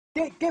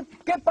¿Qué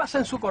pasa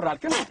en su corral?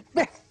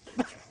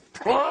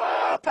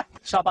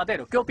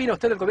 Zapatero. ¿Qué opina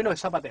usted del gobierno de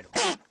Zapatero?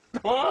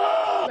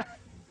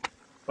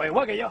 Pues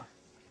igual que yo.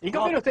 ¿Y qué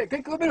opina usted?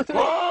 ¿Qué opina usted?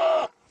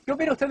 ¿Qué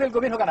opina usted del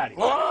gobierno canario?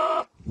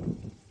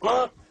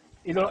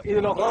 ¿Y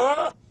de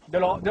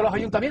los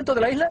ayuntamientos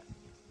de la isla?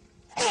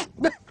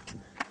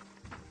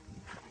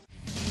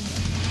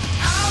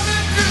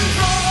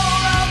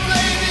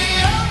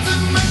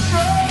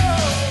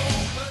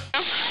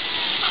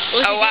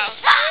 Oh, wow.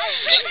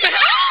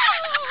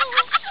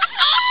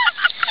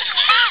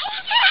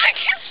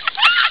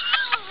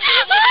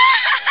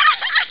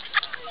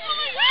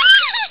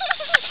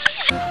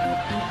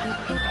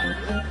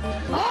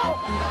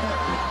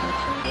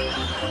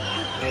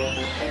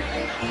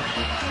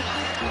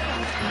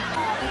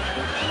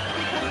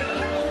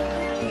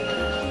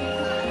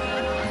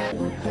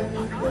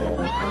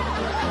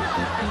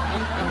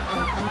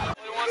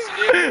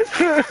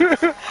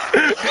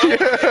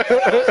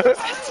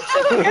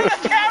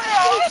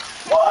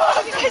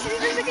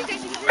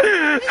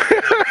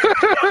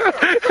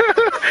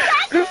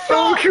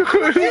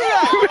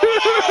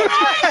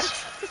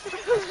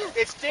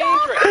 It's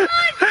dangerous.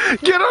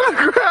 Get on the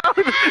ground.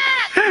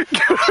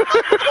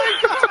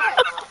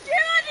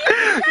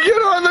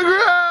 Get on the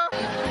ground.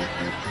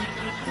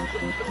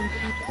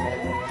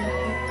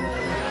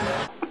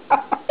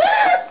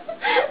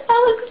 That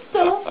looks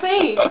so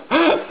fake.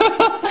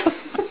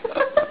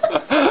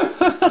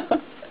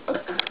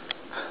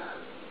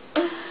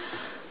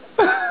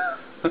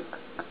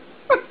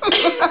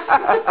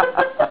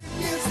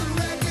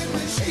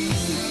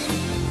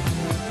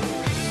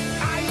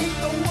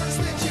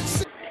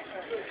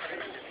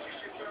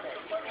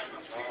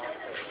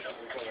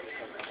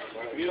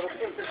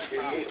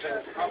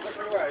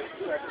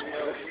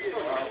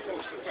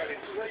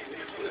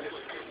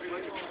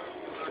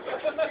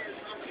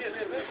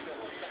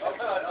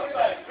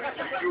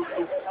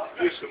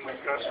 Бешеный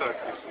кошак.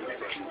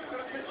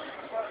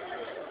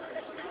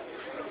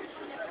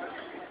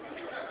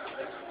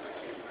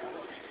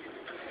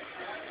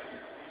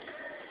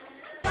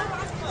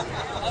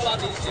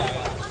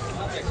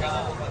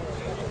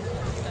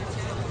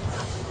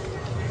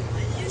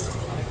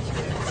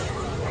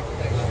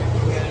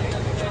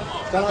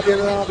在那边，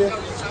在那边。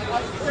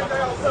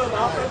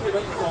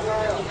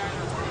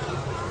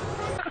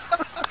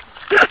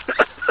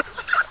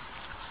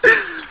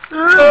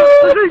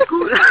太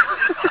酷了。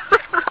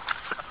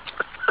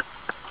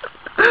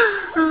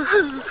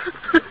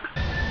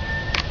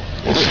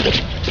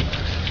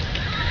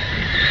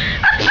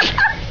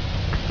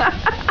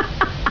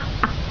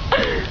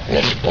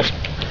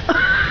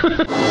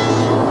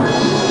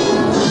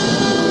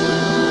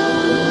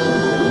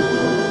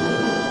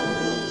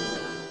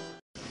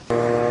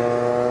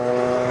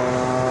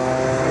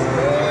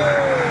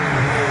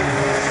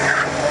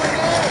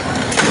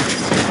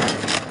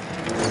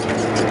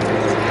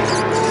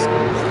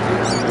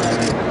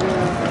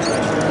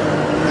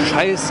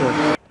Scheiße.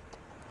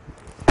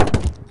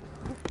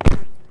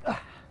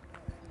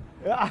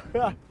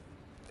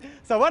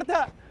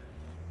 صورتها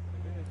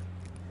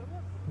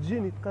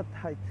جيني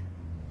اتقطعت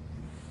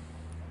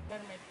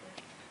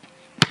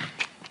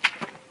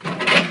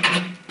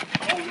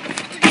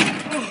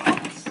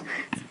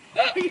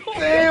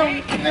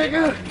Damn,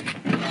 nigga.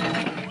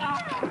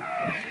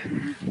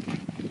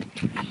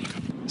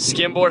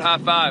 Skimboard high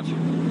five.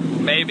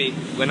 Maybe.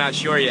 We're not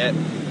sure yet.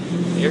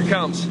 Here it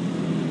comes.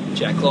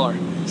 Jack Clark.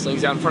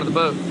 Slings out in front of the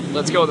boat.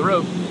 Let's go with the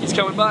rope. He's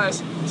coming by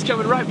us. He's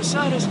coming right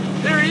beside us.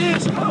 There he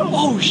is.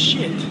 Oh,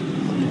 shit.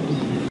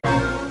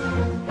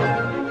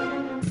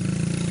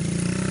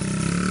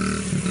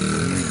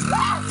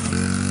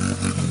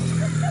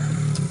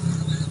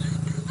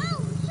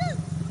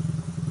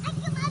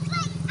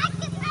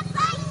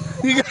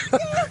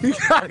 You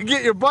gotta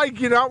get your bike.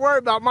 You're not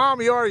worried about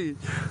mommy, are you?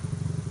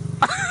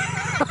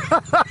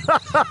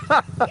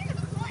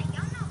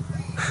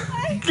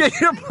 Get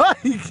your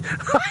bike.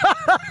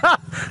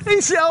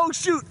 He said, oh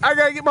shoot, I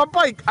gotta get my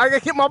bike. I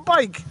gotta get my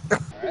bike.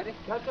 Ready?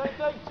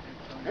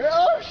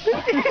 Oh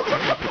shit.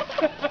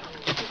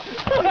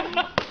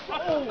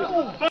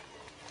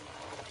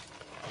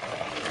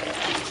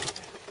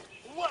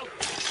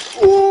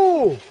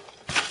 Ooh.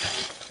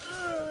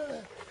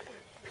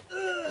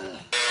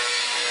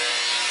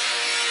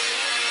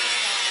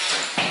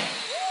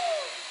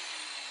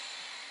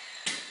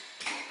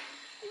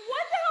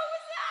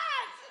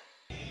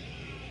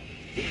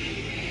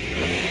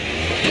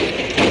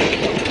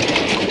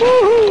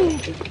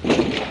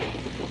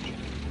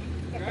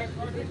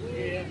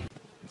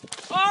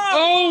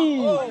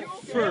 Oh!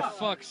 For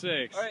fuck's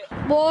sakes.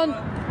 One.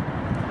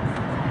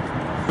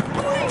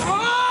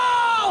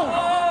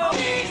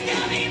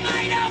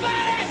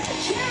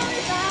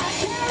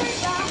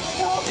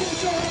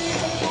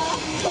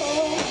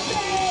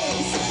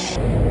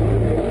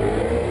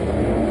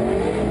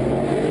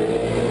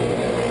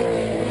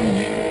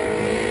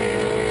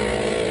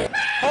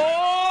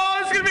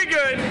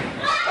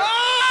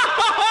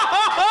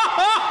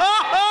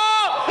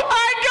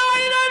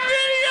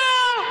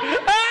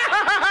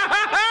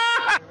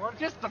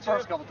 Just the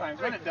first couple times,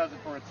 then it does it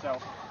for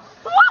itself.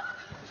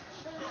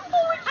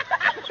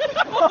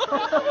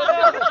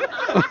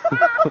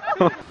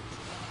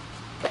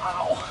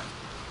 Ow.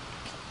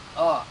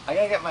 Oh, I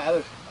gotta get my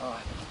other. Oh,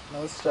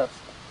 no stuff.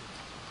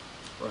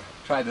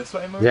 Try this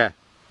way, Mark? Yeah.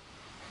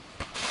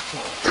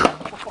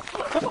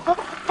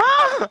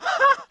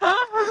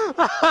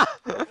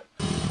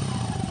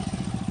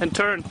 And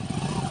turn.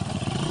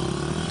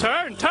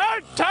 Turn,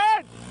 turn,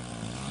 turn!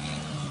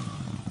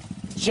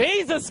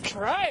 Jesus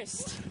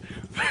Christ!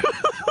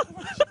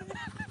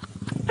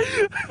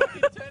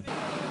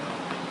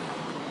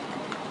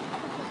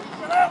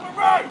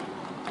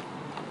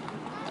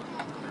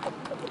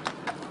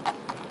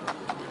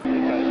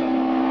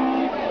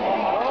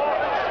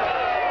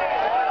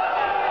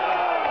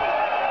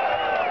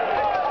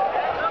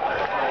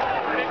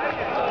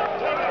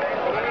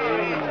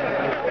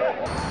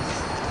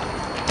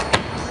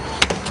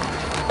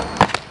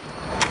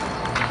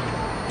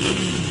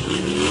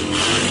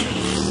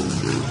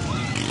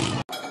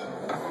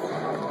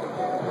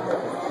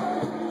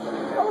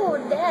 Oh,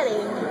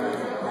 Daddy.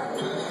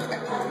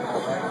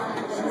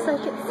 She's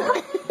like,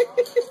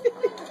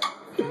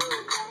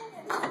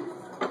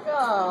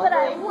 oh, but I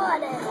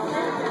want it.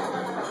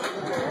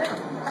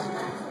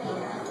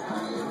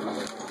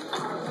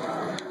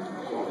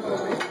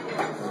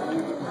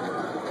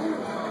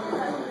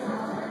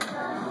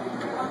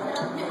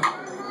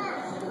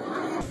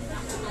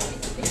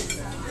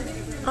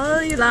 Oh,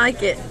 you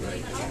like it.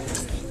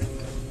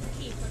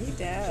 He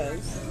does.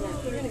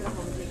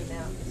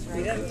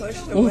 He doesn't push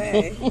it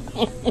away.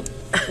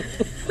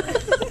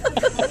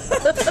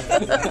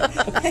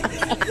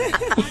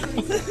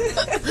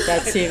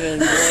 That's even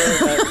more of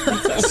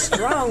It's a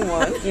strong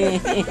one.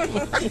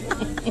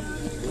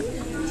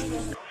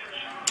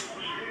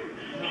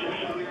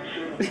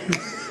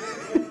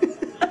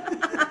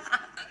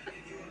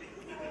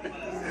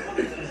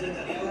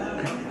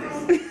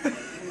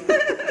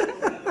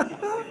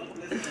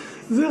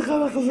 זה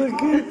חלה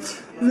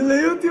חזקית. זה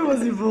ליוטיוב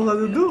הסיפור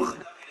הזה, דוך.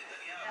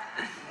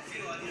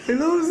 היא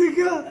לא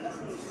מוזיקה.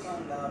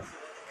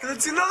 זה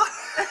צינור.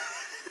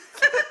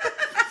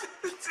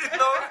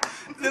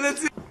 זה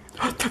לצינור.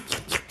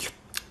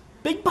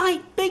 Big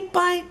bite, big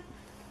bite.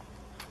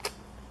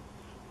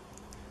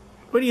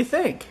 What do you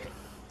think?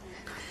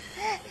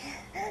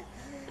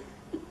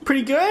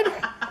 Pretty good?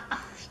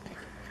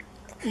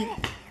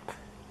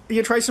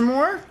 You try some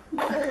more?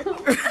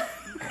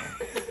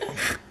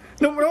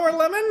 No more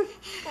lemon?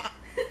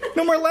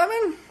 No more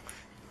lemon?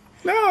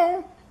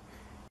 No.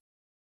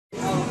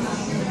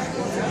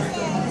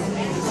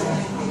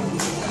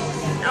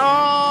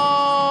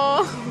 Oh.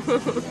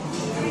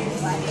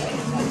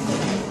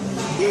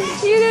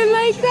 You didn't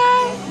like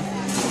that?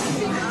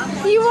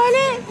 You want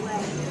it?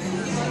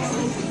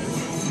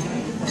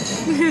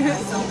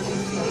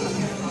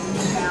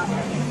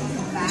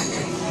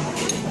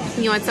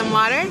 You want some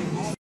water?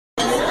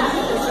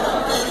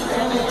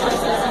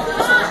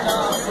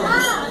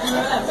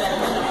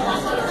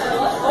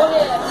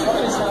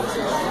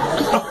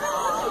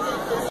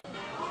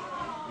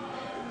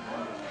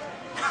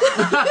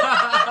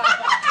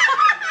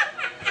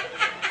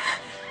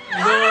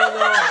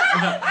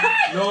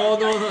 No.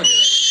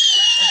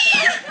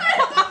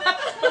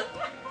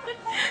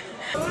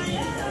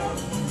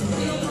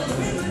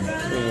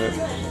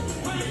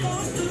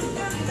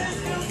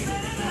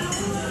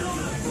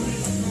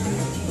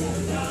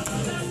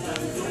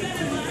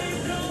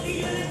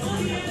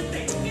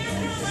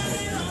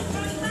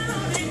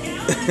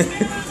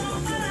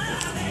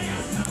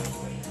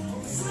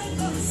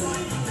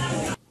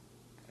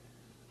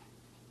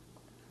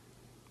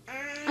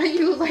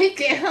 You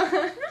like it,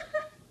 huh?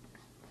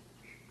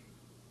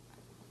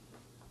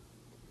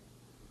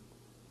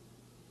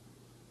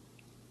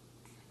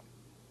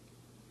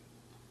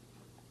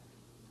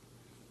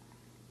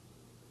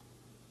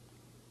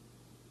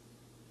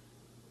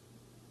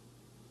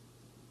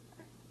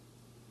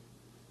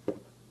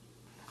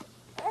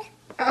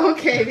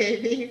 Okay,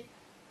 baby.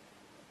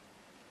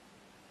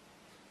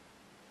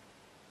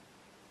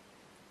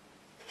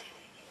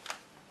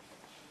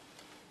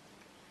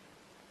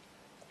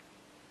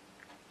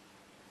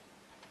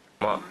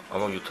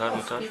 Ama yutar.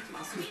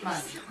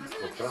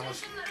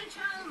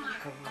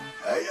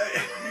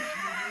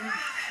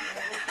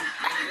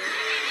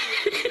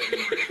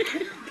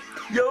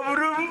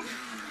 Yavrum.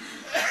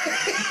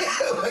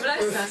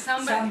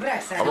 Sen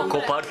bırak. Ama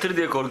kopartır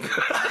diye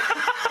korkuyorum.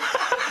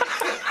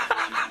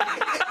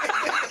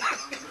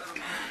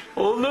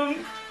 Oğlum.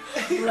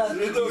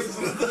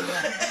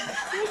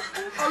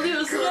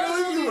 Alıyorsun.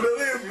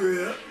 Burada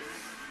yapıyor ya.